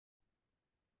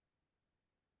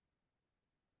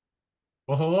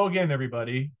Well, hello again,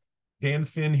 everybody. Dan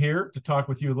Finn here to talk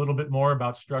with you a little bit more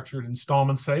about structured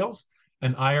installment sales,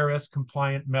 an IRS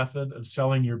compliant method of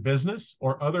selling your business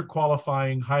or other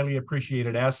qualifying, highly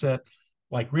appreciated asset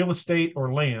like real estate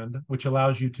or land, which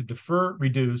allows you to defer,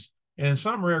 reduce, and in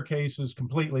some rare cases,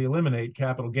 completely eliminate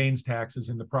capital gains taxes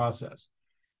in the process.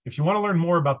 If you want to learn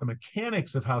more about the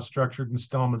mechanics of how structured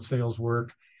installment sales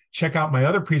work, check out my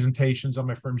other presentations on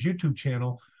my firm's YouTube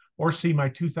channel or see my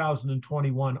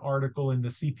 2021 article in the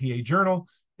CPA Journal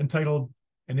entitled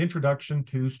An Introduction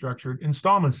to Structured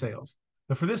Installment Sales.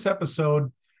 But for this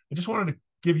episode, I just wanted to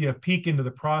give you a peek into the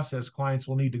process clients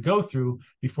will need to go through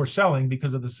before selling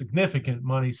because of the significant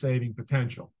money saving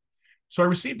potential. So I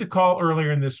received a call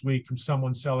earlier in this week from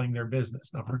someone selling their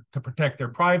business. Now, to protect their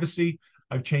privacy,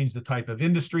 I've changed the type of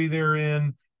industry they're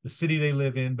in, the city they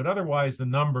live in, but otherwise the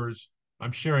numbers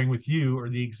I'm sharing with you are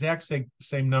the exact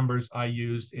same numbers I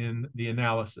used in the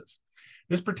analysis.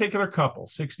 This particular couple,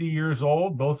 60 years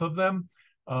old, both of them,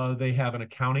 they have an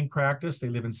accounting practice. They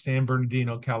live in San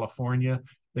Bernardino, California.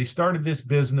 They started this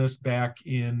business back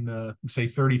in, say,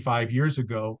 35 years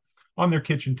ago on their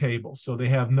kitchen table. So they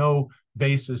have no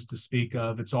basis to speak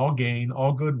of. It's all gain,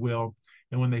 all goodwill.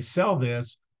 And when they sell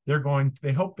this,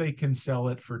 they hope they can sell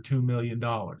it for $2 million.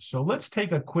 So let's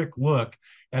take a quick look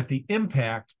at the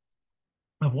impact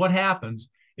of what happens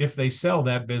if they sell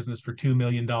that business for $2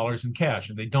 million in cash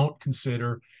and they don't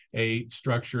consider a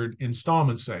structured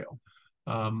installment sale.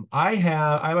 There are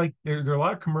a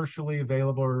lot of commercially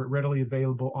available or readily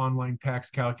available online tax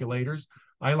calculators.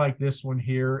 I like this one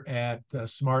here at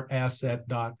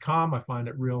smartasset.com. I find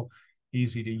it real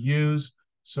easy to use.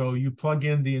 So you plug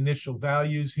in the initial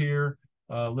values here.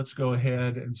 Let's go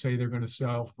ahead and say they're going to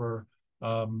sell for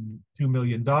 $2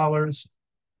 million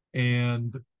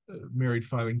and married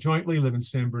filing jointly, live in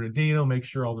San Bernardino, make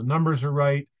sure all the numbers are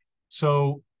right.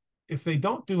 So if they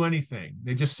don't do anything,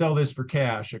 they just sell this for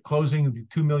cash at closing of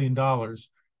 $2 million,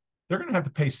 they're going to have to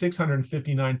pay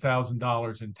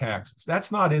 $659,000 in taxes.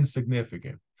 That's not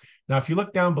insignificant. Now, if you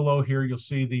look down below here, you'll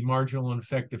see the marginal and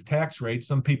effective tax rate.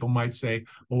 Some people might say,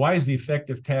 well, why is the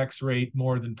effective tax rate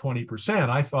more than 20%?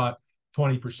 I thought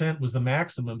 20% was the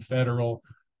maximum federal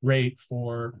rate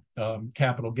for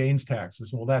capital gains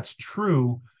taxes. Well, that's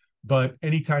true, but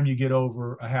anytime you get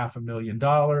over a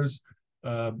 $500,000,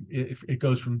 it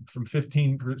goes from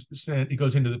 15%, it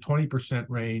goes into the 20%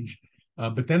 range.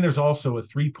 But then there's also a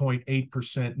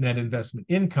 3.8% net investment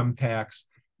income tax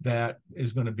that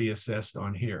is going to be assessed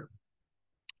on here.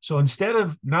 So instead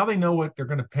of, now they know what they're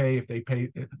going to pay if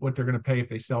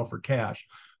they sell for cash.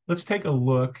 Let's take a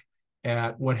look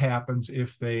at what happens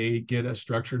if they get a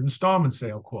structured installment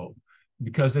sale quote.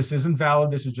 Because this isn't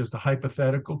valid, this is just a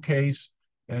hypothetical case,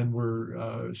 and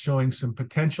we're showing some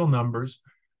potential numbers.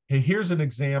 Hey, here's an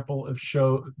example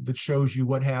that shows you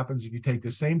what happens if you take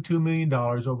the same $2 million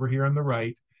over here on the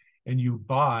right and you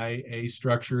buy a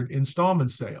structured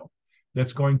installment sale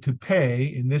that's going to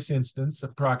pay, in this instance,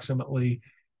 approximately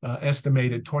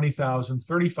estimated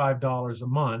 $20,035 a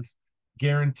month,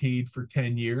 guaranteed for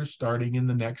 10 years, starting in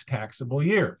the next taxable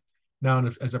year. Now,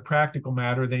 as a practical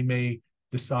matter, they may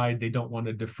decide they don't want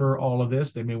to defer all of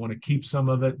this. They may want to keep some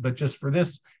of it, but just for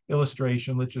this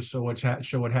illustration, let's just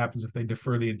show what happens if they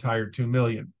defer the entire $2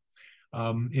 million.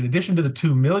 In addition to the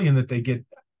 $2 million that they get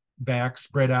back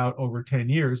spread out over 10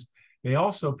 years, they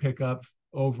also pick up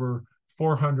over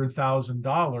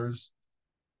 $400,000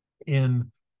 in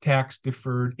tax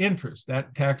deferred interest.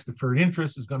 That tax deferred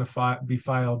interest is going to be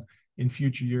filed in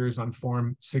future years on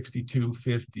Form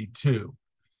 6252.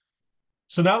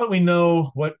 So now that we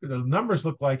know what the numbers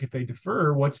look like if they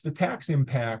defer, what's the tax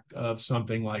impact of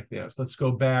something like this? Let's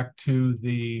go back to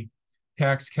the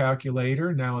tax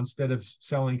calculator. Now, instead of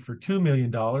selling for $2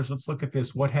 million, let's look at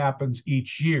this. What happens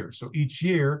each year? So each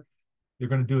year, they're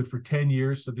going to do it for 10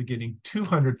 years. So they're getting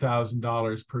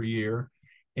 $200,000 per year.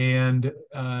 And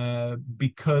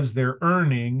because they're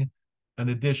earning an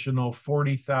additional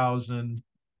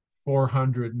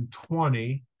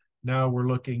 40,420, now we're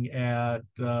looking at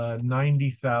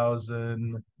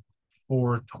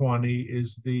 90,420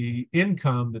 is the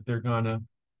income that they're going to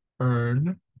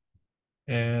earn.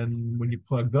 And when you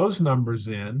plug those numbers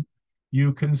in,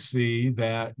 you can see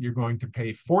that you're going to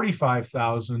pay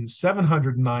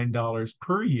 $45,709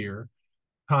 per year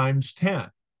times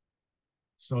 10.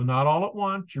 So not all at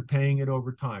once, you're paying it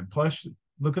over time. Plus,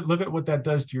 look at what that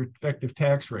does to your effective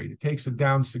tax rate. It takes it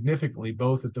down significantly,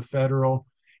 both at the federal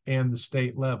and the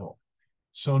state level.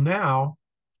 So now,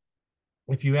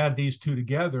 if you add these two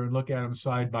together and look at them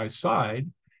side by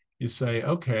side, you say,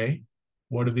 okay,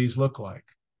 what do these look like?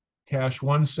 Cash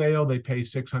one sale, they pay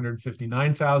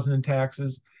 $659,000 in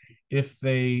taxes. If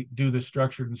they do the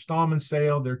structured installment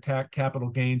sale, their tax capital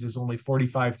gains is only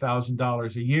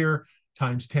 $45,000 a year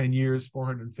times 10 years,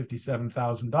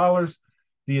 $457,000.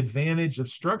 The advantage of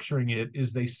structuring it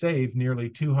is they save nearly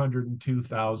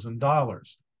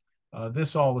 $202,000.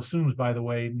 This all assumes, by the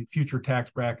way, future tax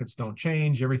brackets don't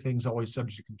change. Everything's always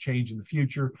subject to change in the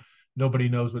future. Nobody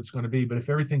knows what it's going to be. But if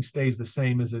everything stays the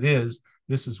same as it is,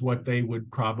 this is what they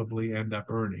would probably end up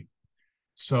earning.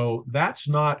 So that's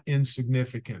not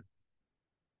insignificant.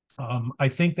 I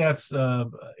think that's,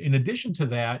 in addition to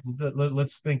that,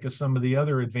 let's think of some of the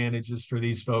other advantages for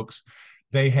these folks.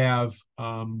 They have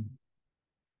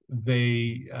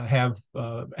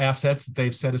assets that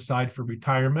they've set aside for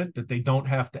retirement that they don't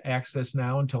have to access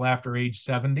now until after age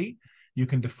 70. You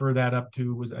can defer that up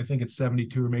to, I think it's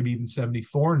 72 or maybe even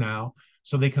 74 now.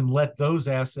 So they can let those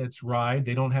assets ride.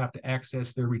 They don't have to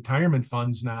access their retirement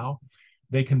funds now.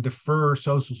 They can defer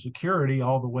Social Security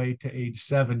all the way to age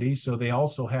 70. So they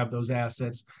also have those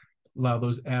assets, allow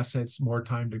those assets more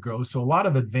time to grow. So a lot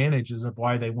of advantages of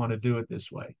why they want to do it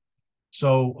this way.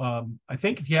 So I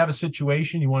think if you have a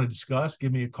situation you want to discuss,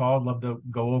 give me a call. I'd love to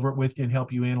go over it with you and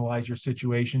help you analyze your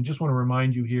situation. Just want to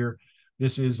remind you here,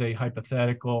 this is a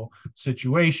hypothetical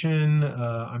situation.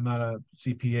 I'm not a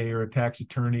CPA or a tax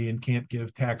attorney and can't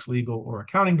give tax, legal, or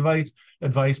accounting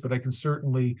advice, but I can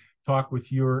certainly talk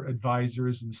with your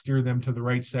advisors and steer them to the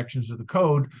right sections of the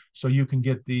code so you can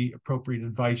get the appropriate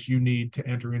advice you need to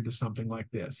enter into something like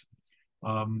this.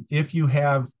 If you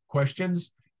have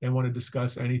questions and want to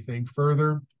discuss anything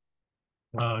further,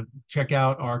 check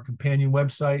out our companion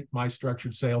website,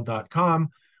 mystructuredsale.com,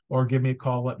 or give me a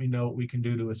call. Let me know what we can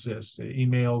do to assist.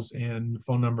 Emails and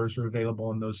phone numbers are available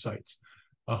on those sites.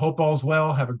 I hope all's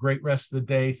well. Have a great rest of the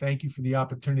day. Thank you for the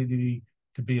opportunity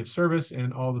to be of service,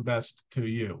 and all the best to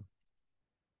you.